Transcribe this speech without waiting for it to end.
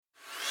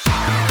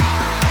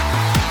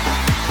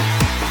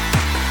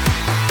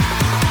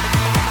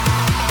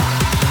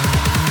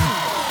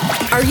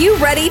you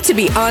ready to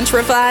be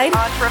entrefied?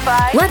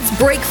 Let's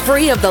break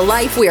free of the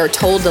life we are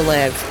told to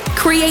live.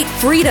 Create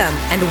freedom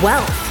and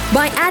wealth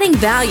by adding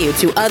value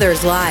to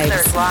others'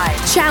 lives.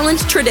 Challenge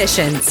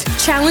traditions,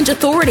 challenge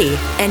authority,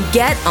 and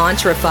get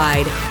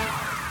entrefied.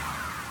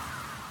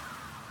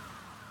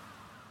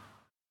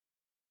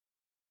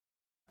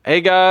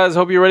 Hey guys,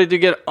 hope you're ready to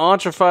get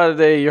entrefied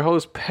today. Your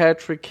host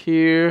Patrick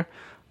here.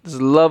 This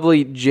is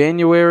lovely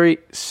January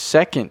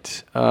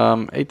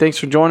 2nd. Hey, thanks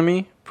for joining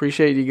me.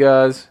 Appreciate you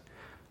guys.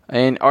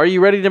 And are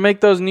you ready to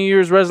make those New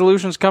Year's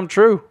resolutions come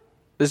true?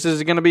 This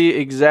is going to be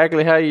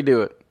exactly how you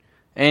do it.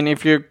 And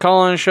if you're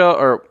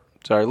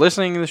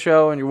listening to the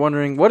show and you're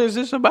wondering, what is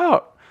this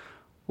about?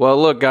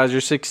 Well, look, guys,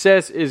 your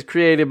success is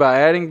created by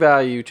adding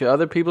value to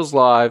other people's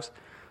lives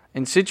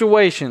and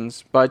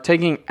situations by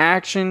taking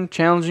action,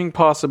 challenging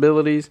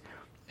possibilities,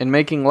 and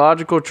making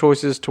logical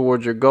choices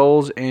towards your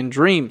goals and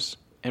dreams.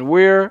 And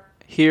we're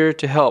here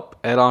to help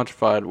at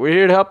Entrefied. We're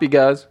here to help you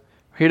guys.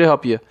 We're here to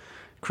help you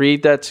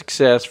create that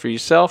success for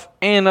yourself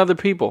and other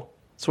people.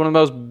 It's one of the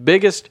most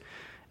biggest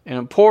and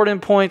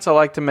important points I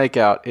like to make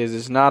out is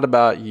it's not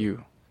about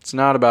you. It's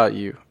not about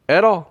you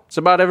at all. It's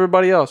about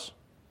everybody else.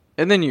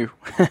 And then you.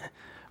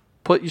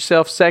 Put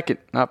yourself second,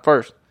 not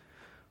first.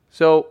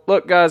 So,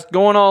 look, guys,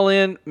 going all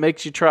in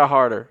makes you try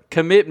harder.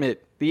 Commitment.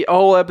 The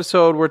whole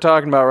episode we're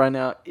talking about right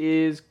now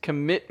is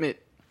commitment.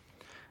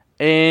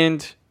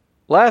 And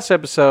last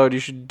episode, you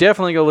should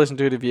definitely go listen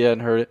to it if you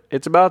hadn't heard it.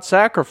 It's about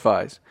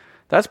sacrifice.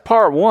 That's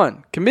part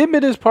one.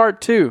 Commitment is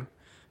part two.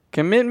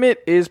 Commitment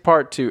is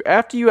part two.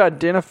 After you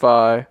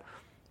identify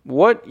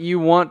what you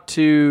want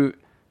to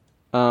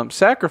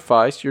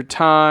sacrifice, your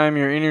time,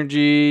 your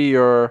energy,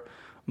 your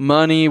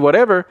money,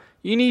 whatever,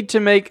 you need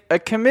to make a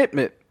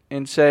commitment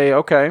and say,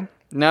 okay,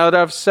 now that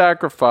I've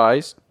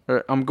sacrificed,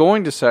 now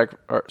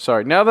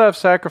that I've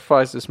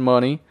sacrificed this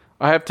money,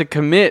 I have to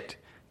commit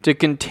to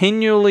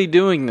continually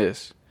doing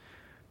this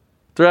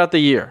throughout the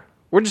year.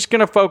 We're just going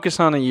to focus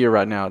on a year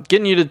right now,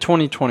 getting you to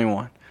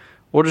 2021.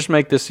 We'll just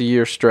make this a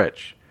year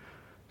stretch.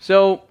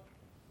 So,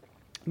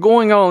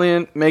 going all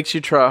in makes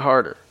you try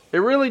harder. It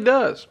really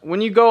does.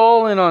 When you go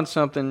all in on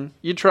something,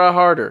 you try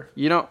harder.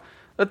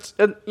 If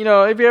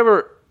you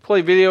ever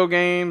play video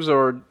games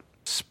or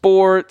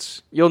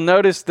sports, you'll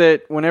notice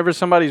that whenever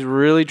somebody's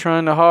really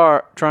trying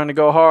to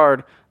go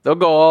hard, they'll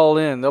go all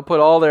in. They'll put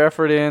all their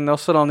effort in. They'll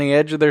sit on the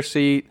edge of their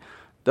seat.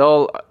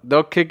 They'll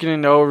kick it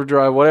into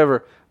overdrive,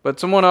 whatever. But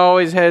someone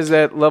always has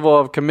that level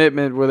of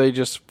commitment where they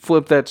just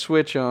flip that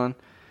switch on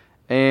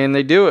and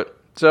they do it.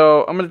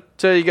 So I'm going to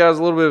tell you guys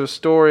a little bit of a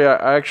story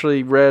I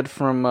actually read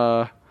from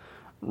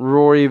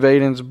Rory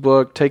Vaden's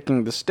book,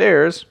 Taking the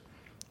Stairs.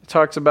 It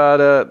talks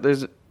about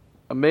there's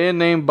a man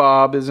named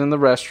Bob is in the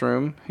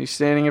restroom. He's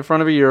standing in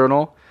front of a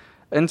urinal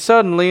and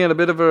suddenly in a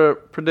bit of a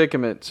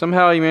predicament.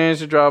 Somehow he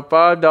managed to drop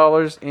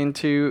 $5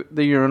 into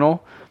the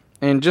urinal.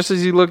 And just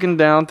as he's looking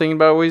down, thinking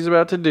about what he's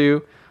about to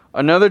do,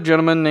 another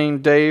gentleman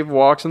named Dave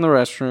walks in the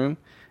restroom,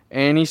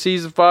 and he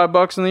sees the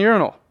 $5 in the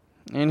urinal.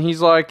 And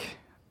he's like,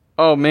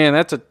 oh, man,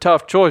 that's a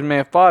tough choice,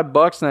 man.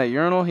 $5 in that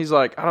urinal? He's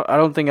like, I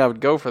don't think I would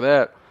go for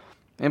that.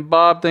 And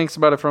Bob thinks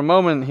about it for a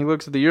moment, and he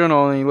looks at the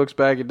urinal, and he looks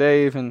back at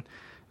Dave, and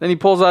then he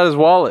pulls out his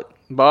wallet.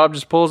 Bob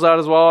just pulls out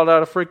his wallet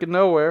out of freaking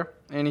nowhere,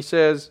 and he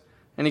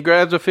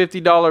grabs a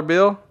 $50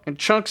 bill and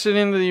chunks it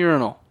into the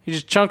urinal. He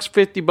just chunks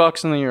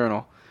 $50 in the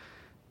urinal.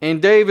 And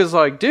Dave is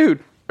like,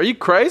 dude, are you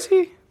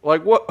crazy?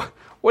 Like,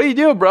 what are you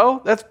doing,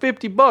 bro? That's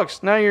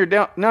 $50.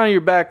 Now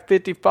you're back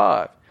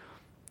 55.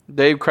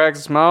 Dave cracks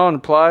a smile and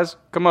replies,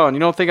 come on, you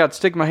don't think I'd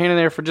stick my hand in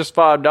there for just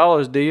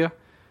 $5, do you?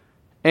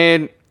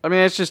 And, I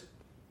mean,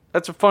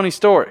 that's a funny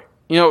story.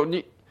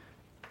 And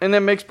that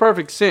makes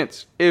perfect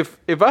sense. If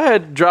I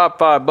had dropped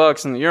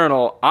 $5 in the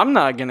urinal, I'm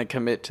not going to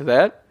commit to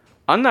that.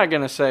 I'm not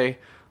going to say,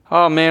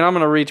 oh, man, I'm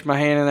going to reach my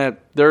hand in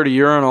that dirty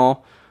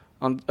urinal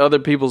on other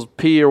people's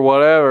pee or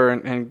whatever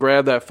and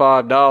grab that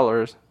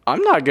 $5.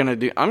 I'm going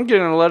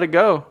to let it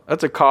go.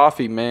 That's a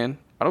coffee, man.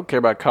 I don't care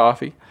about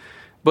coffee.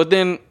 But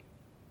then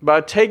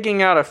by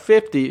taking out a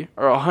 50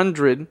 or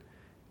 100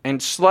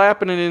 and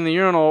slapping it in the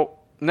urinal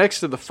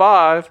next to the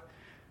 5,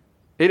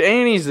 it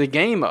antes the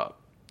game up.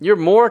 You're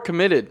more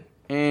committed.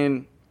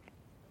 And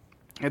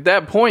at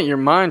that point, your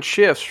mind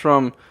shifts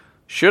from,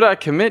 should I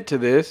commit to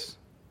this?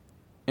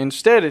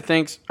 Instead, it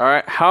thinks, all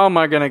right, how am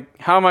I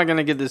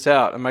gonna get this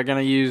out? Am I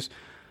gonna use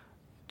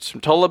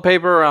some toilet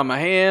paper around my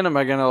hand? Am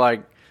I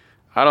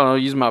gonna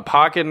use my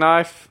pocket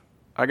knife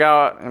I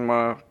got in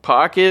my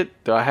pocket?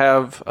 Do I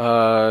have?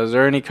 Is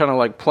there any kind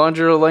of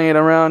plunger laying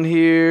around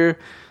here?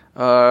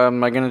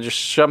 Am I gonna just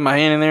shove my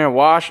hand in there and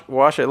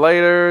wash it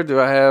later? Do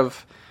I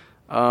have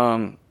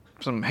some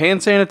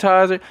hand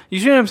sanitizer? You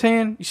see what I'm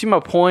saying? You see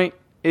my point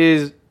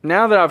is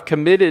now that I've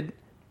committed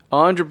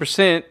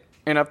 100%.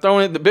 And I've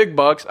thrown in the big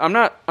bucks, I'm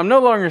no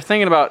longer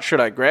thinking about, should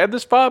I grab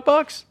this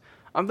 $5?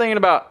 I'm thinking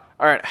about,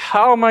 all right,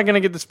 how am I going to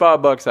get this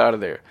 $5 out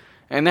of there?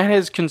 And that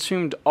has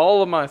consumed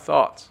all of my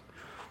thoughts.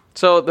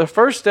 So the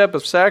first step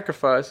of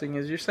sacrificing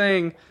is you're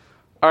saying,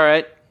 all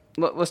right,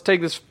 let's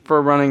take this for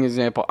a running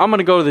example. I'm going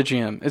to go to the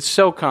gym. It's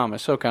so common.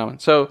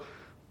 So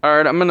all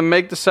right, I'm going to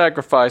make the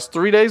sacrifice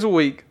 3 days a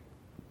week.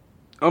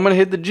 I'm going to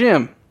hit the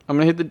gym.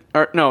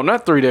 No,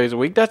 not 3 days a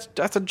week. That's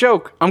a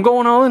joke. I'm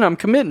going all in. I'm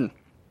committing.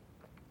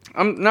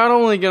 I'm not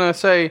only going to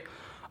say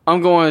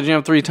I'm going to the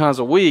gym 3 times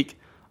a week,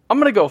 I'm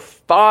going to go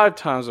 5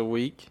 times a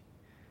week,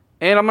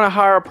 and I'm going to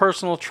hire a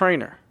personal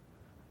trainer.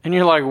 And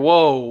you're like,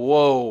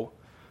 whoa,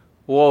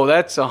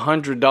 that's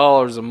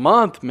 $100 a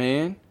month,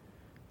 man.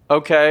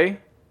 Okay.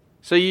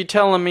 So you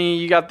telling me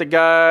you got the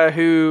guy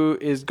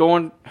who's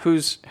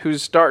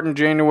starting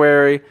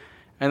January,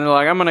 and they're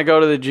like, I'm going to go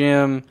to the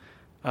gym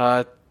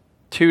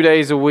 2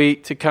 days a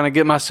week to kind of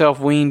get myself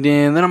weaned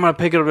in. Then I'm going to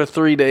pick it up to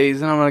 3 days.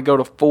 Then I'm going to go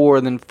to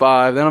 4, then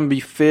 5. Then I'm going to be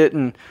fit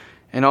and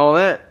all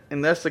that.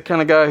 And that's the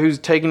kind of guy who's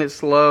taking it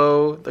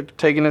slow. They're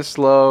taking it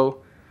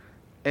slow.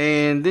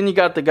 And then you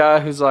got the guy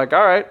who's like,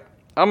 all right,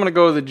 I'm going to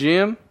go to the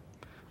gym.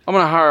 I'm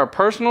going to hire a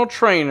personal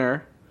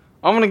trainer.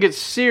 I'm going to get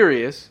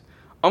serious.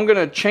 I'm going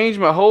to change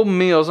my whole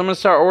meals. I'm going to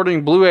start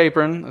ordering Blue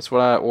Apron. That's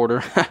what I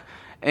order.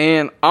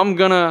 And I'm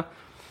going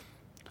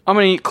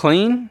to eat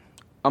clean.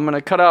 I'm going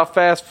to cut out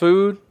fast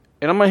food.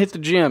 And I'm going to hit the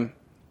gym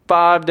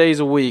 5 days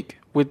a week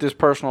with this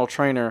personal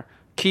trainer,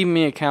 keeping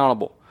me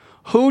accountable.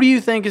 Who do you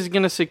think is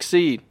going to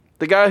succeed?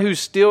 The guy who's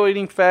still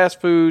eating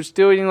fast food,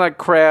 still eating like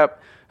crap,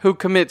 who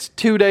commits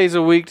 2 days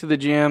a week to the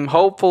gym,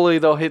 hopefully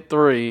they'll hit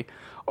 3,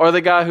 or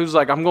the guy who's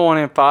like, I'm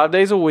going in 5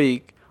 days a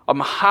week, I'm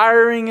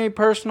hiring a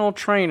personal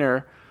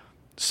trainer,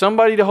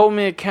 somebody to hold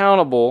me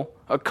accountable,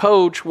 a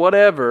coach,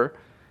 whatever,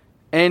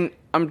 and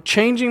I'm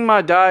changing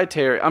my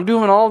dietary, I'm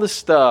doing all this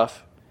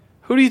stuff.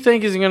 Who do you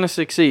think is going to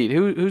succeed?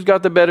 Who's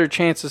got the better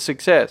chance of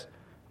success?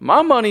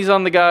 My money's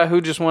on the guy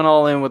who just went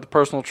all in with the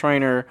personal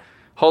trainer,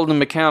 holding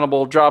him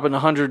accountable, dropping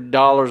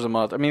 $100 a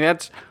month. I mean,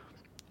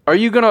 Are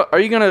you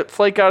gonna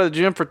flake out of the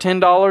gym for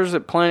 $10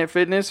 at Planet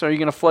Fitness? Or are you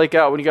gonna flake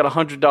out when you got a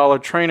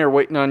 $100 trainer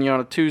waiting on you on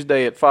a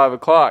Tuesday at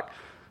 5:00?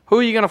 Who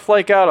are you gonna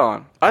flake out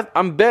on?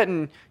 I'm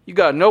betting you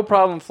got no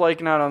problem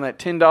flaking out on that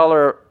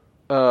 $10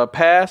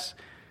 pass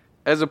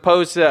as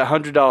opposed to that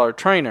 $100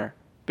 trainer,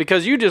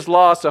 because you just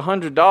lost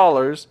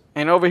 $100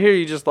 and over here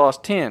you just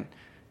lost 10.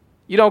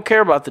 You don't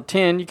care about the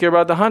 10, you care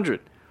about the 100.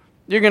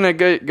 You're gonna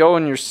go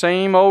in your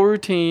same old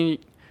routine.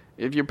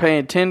 If you're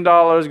paying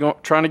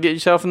 $10 trying to get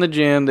yourself in the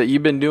gym that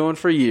you've been doing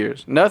for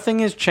years, nothing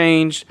has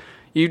changed.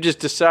 You just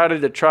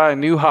decided to try a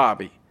new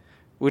hobby,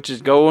 which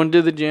is going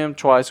to the gym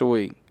twice a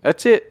week.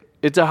 That's it.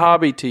 It's a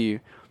hobby to you.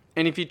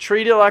 And if you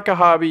treat it like a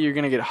hobby, you're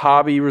going to get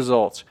hobby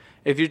results.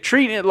 If you're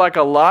treating it like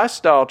a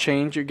lifestyle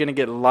change, you're going to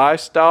get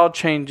lifestyle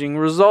changing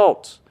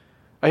results.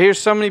 I hear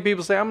so many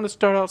people say, I'm going to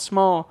start out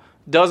small.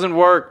 Doesn't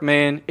work,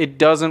 man. It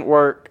doesn't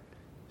work.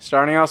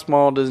 Starting out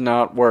small does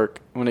not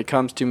work when it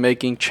comes to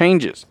making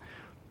changes.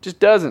 Just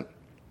doesn't.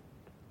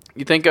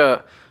 You think,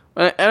 I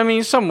mean,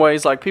 in some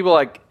ways, like people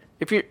like,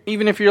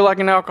 even if you're like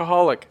an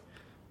alcoholic,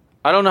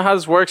 I don't know how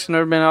this works. I've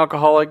never been an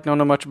alcoholic, don't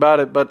know much about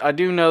it, but I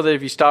do know that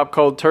if you stop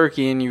cold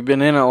turkey and you've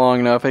been in it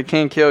long enough, it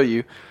can kill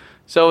you.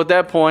 So at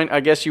that point, I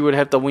guess you would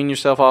have to wean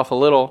yourself off a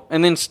little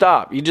and then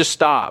stop. You just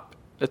stop.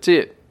 That's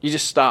it. You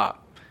just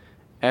stop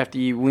after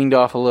you weaned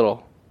off a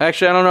little.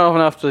 Actually, I don't know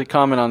enough to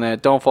comment on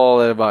that. Don't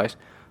follow that advice.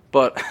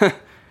 But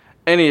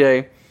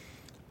anyways,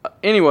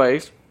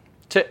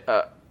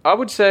 I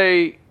would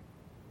say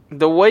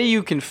the way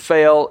you can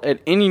fail at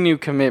any new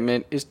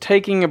commitment is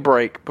taking a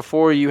break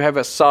before you have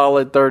a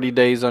solid 30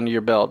 days under your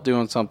belt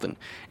doing something.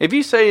 If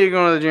you say you're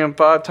going to the gym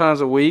 5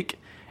 times a week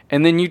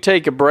and then you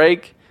take a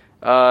break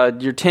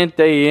your 10th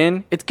day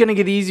in, it's going to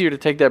get easier to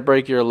take that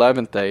break your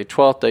 11th day,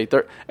 12th day,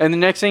 and the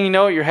next thing you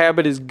know, your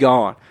habit is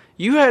gone.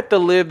 You have to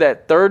live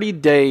that 30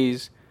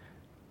 days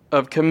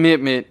of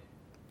commitment.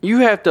 You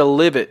have to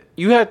live it.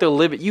 You have to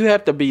live it. You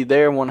have to be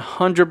there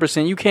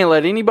 100%. You can't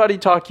let anybody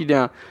talk you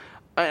down.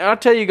 I'll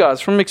tell you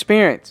guys from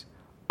experience,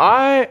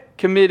 I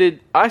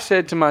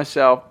said to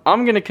myself,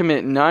 I'm going to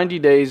commit 90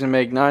 days and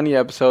make 90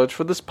 episodes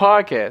for this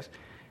podcast.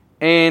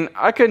 And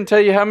I couldn't tell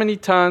you how many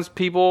times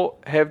people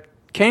have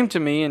came to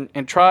me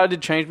and tried to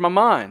change my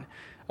mind.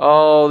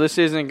 Oh, this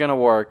isn't going to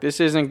work. This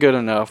isn't good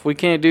enough. We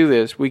can't do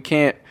this.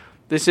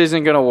 This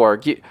isn't going to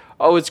work.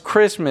 Oh, it's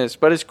Christmas,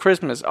 but it's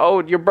Christmas. Oh,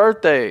 it's your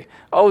birthday.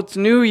 Oh, it's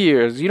New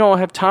Year's. You don't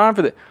have time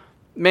for that.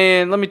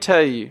 Man, let me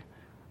tell you,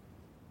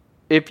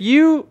 if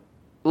you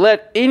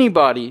let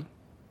anybody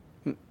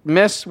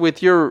mess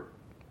with your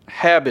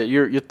habit,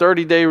 your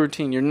 30-day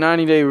routine, your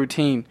 90-day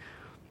routine,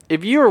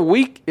 if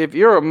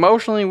you're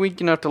emotionally weak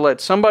enough to let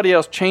somebody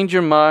else change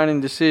your mind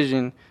and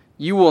decision,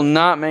 you will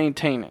not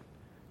maintain it.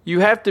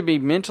 You have to be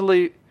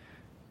mentally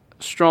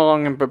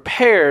strong and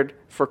prepared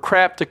for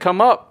crap to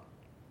come up.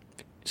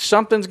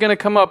 Something's going to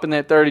come up in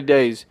that 30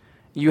 days.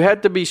 You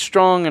have to be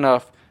strong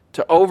enough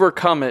to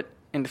overcome it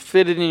and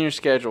fit it in your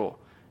schedule.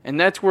 And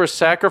that's where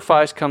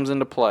sacrifice comes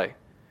into play.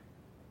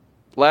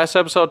 Last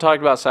episode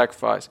talked about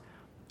sacrifice.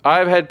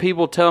 I've had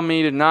people tell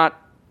me to not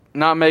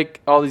make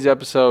all these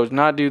episodes,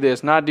 not do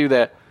this, not do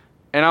that.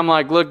 And I'm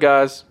like, look,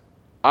 guys,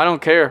 I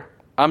don't care.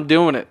 I'm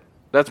doing it.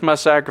 That's my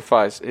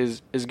sacrifice,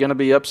 is going to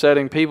be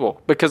upsetting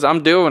people because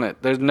I'm doing it.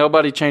 There's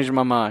nobody changing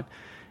my mind.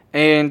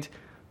 And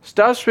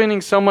Stop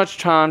spending so much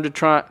time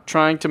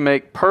trying to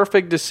make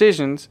perfect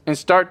decisions and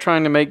start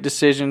trying to make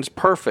decisions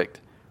perfect.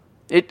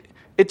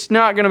 It's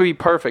not going to be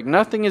perfect.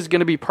 Nothing is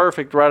going to be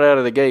perfect right out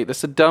of the gate.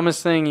 That's the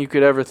dumbest thing you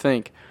could ever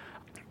think.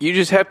 You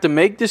just have to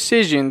make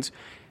decisions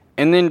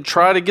and then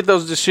try to get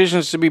those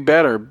decisions to be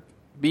better,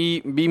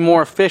 be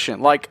more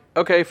efficient. Like,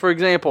 okay, for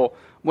example,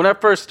 when I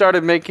first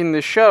started making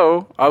this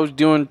show, I was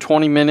doing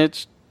 20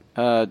 minutes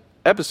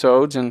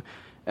episodes, and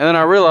then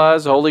I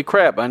realized, holy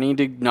crap, I need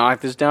to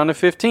knock this down to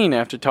 15.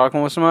 After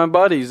talking with some of my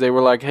buddies, they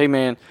were like, hey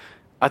man,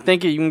 I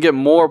think you can get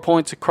more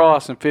points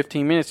across in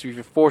 15 minutes if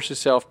you force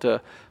yourself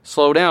to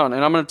slow down.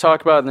 And I'm going to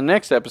talk about in the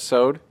next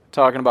episode,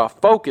 talking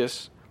about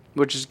focus,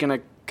 which is going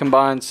to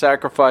combine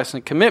sacrifice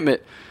and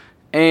commitment.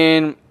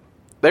 And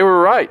they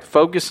were right.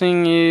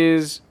 Focusing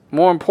is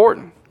more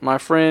important. My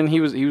friend,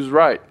 he was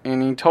right.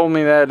 And he told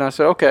me that, and I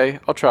said, okay,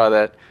 I'll try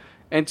that.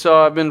 And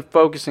so I've been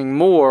focusing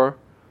more,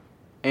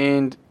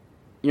 and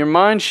your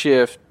mind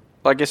shift,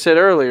 like I said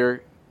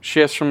earlier,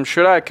 shifts from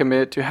should I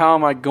commit to how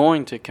am I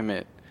going to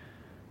commit.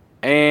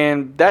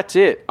 And that's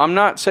it. I'm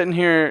not sitting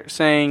here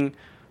saying,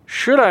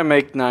 should I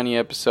make 90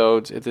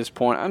 episodes at this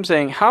point? I'm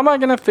saying, how am I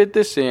going to fit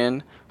this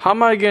in? How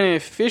am I going to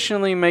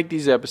efficiently make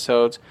these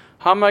episodes?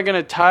 How am I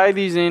going to tie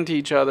these into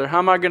each other? How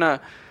am I going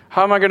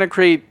to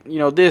create,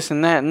 this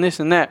and that and this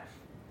and that?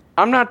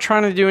 I'm not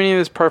trying to do any of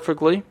this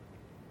perfectly.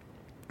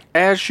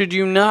 As should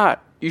you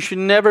not. You should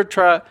never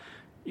try.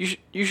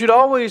 You should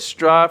always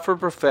strive for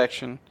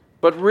perfection.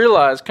 But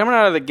realize, coming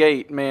out of the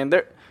gate, man,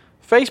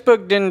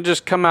 Facebook didn't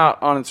just come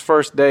out on its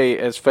first day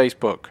as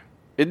Facebook.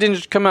 It didn't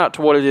just come out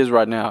to what it is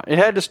right now. It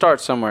had to start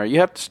somewhere. You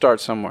have to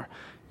start somewhere.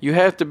 You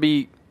have to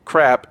be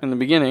crap in the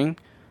beginning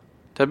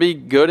to be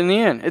good in the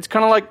end. It's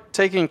kind of like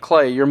taking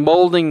clay. You're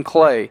molding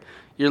clay.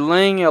 You're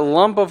laying a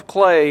lump of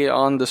clay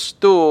on the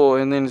stool,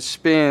 and then it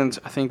spins.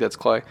 I think that's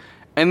clay.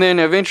 And then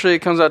eventually it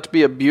comes out to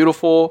be a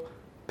beautiful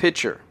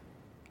picture.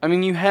 I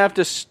mean, you have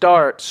to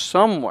start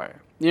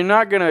somewhere. You're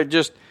not going to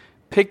just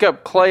pick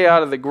up clay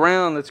out of the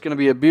ground that's going to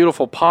be a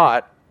beautiful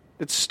pot.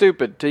 It's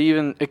stupid to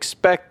even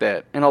expect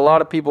that. And a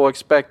lot of people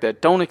expect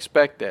that. Don't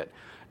expect that.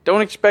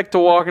 Don't expect to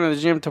walk into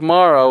the gym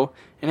tomorrow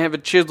and have a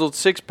chiseled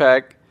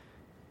six-pack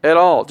at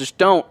all. Just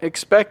don't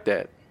expect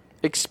that.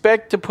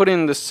 Expect to put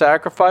in the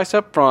sacrifice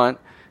up front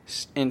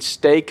and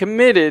stay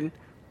committed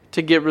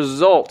to get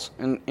results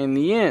in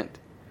the end.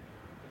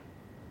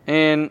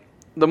 And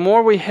the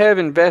more we have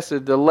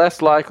invested, the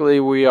less likely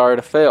we are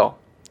to fail.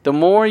 The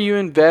more you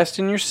invest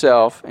in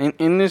yourself, and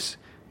in this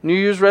New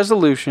Year's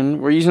resolution,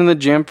 we're using the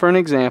gym for an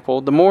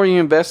example, the more you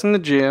invest in the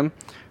gym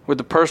with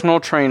the personal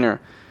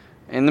trainer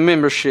and the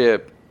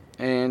membership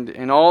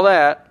and all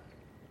that,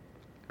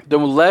 the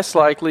less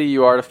likely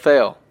you are to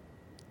fail.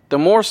 The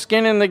more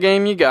skin in the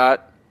game you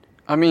got,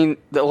 the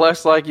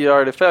less likely you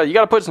are to fail. You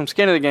got to put some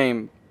skin in the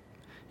game.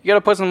 You got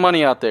to put some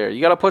money out there.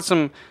 You got to put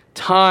some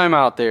time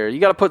out there. You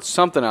got to put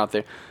something out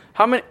there.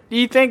 How many do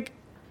you think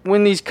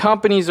when these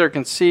companies are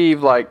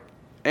conceived, like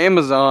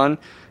Amazon,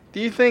 do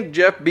you think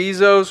Jeff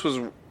Bezos was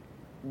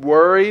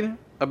worried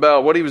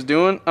about what he was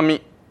doing? Do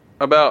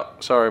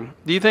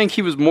you think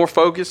he was more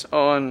focused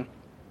on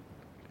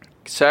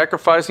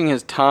sacrificing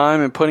his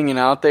time and putting it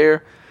out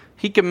there?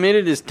 He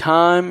committed his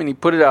time and he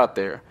put it out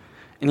there.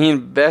 And he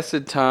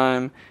invested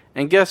time.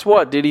 And guess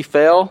what? Did he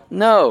fail?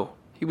 No.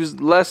 He was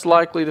less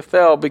likely to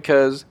fail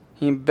because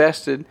he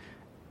invested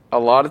a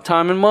lot of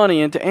time and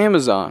money into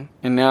Amazon.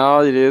 And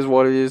now it is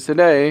what it is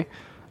today.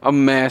 A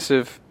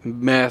massive,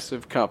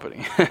 massive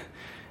company.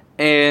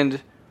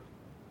 And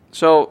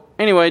so,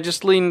 anyway,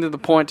 just leading to the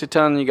point to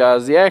telling you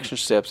guys the action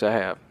steps I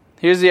have.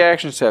 Here's the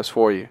action steps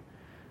for you.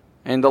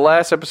 In the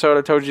last episode,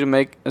 I told you to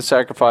make a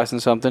sacrifice in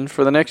something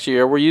for the next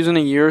year. We're using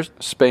a year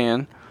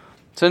span.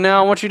 So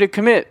now I want you to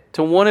commit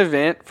to one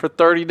event for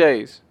 30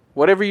 days.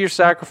 Whatever your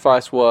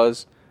sacrifice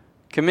was,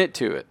 commit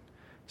to it.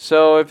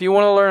 So if you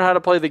want to learn how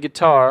to play the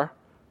guitar,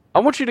 I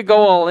want you to go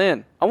all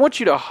in. I want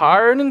you to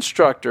hire an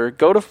instructor,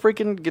 go to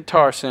freaking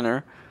Guitar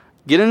Center,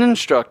 get an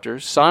instructor,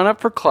 sign up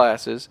for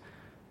classes,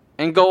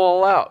 and go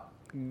all out.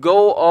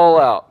 Go all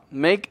out.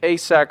 Make a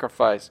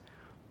sacrifice.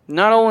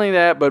 Not only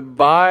that, but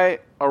buy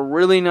a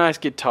really nice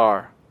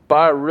guitar.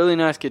 Buy a really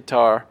nice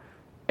guitar,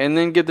 and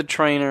then get the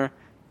trainer,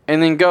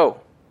 and then go.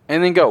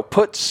 And then go.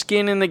 Put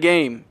skin in the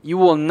game. You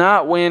will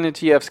not win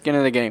until you have skin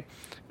in the game.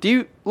 Do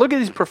you look at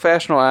these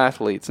professional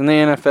athletes in the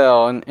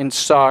NFL and in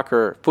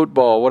soccer,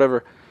 football,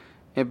 whatever,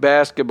 in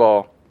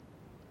basketball?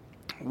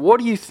 What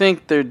do you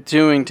think they're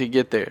doing to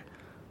get there?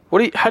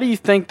 How do you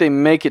think they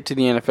make it to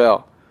the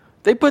NFL?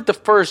 They put the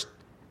first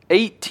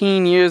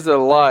 18 years of their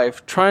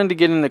life trying to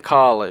get into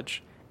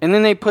college, and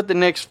then they put the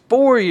next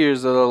 4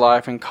 years of their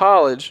life in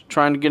college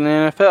trying to get in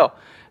the NFL.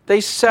 They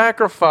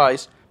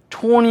sacrificed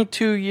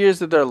 22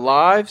 years of their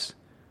lives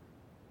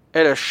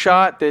at a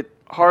shot that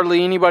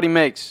hardly anybody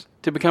makes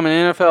to become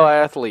an NFL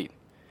athlete.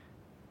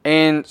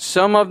 And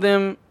some of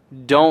them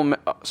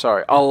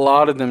a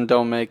lot of them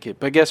don't make it.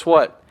 But guess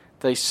what?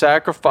 They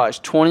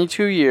sacrificed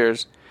 22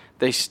 years.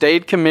 They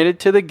stayed committed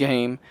to the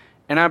game.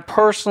 And I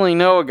personally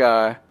know a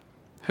guy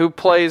who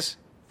plays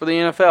for the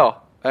NFL.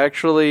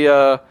 Actually,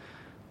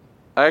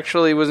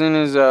 actually was in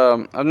his,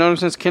 I've known him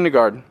since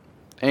kindergarten,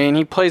 and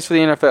he plays for the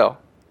NFL.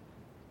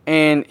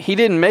 And he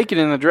didn't make it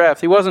in the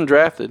draft. He wasn't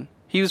drafted.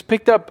 He was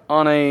picked up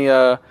on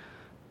a,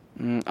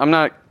 I'm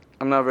not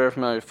very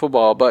familiar with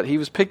football, but he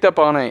was picked up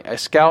on a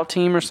scout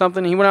team or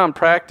something. He went out and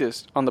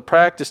practiced on the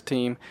practice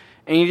team,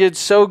 and he did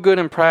so good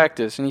in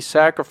practice, and he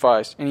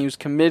sacrificed, and he was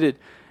committed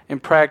in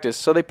practice.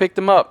 So they picked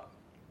him up.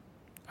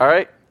 All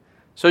right?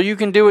 So you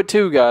can do it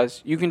too,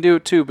 guys. You can do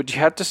it too, but you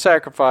have to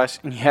sacrifice,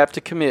 and you have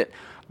to commit.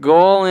 Go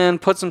all in,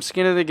 put some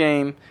skin in the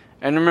game,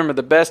 and remember,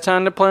 the best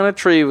time to plant a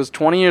tree was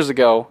 20 years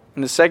ago,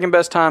 and the second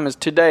best time is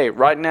today.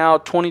 Right now,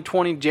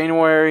 2020,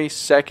 January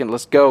 2nd.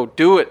 Let's go.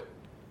 Do it.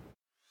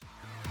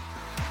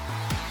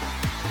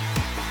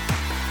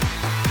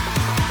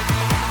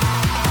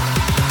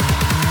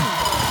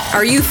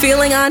 Are you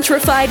feeling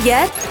entrefied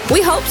yet?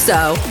 We hope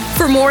so.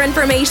 For more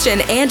information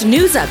and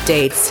news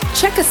updates,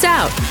 check us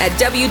out at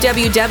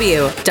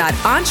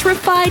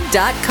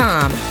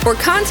www.entrefied.com or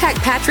contact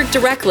Patrick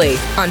directly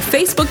on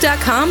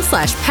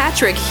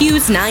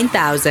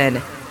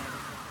facebook.com/PatrickHughes9000.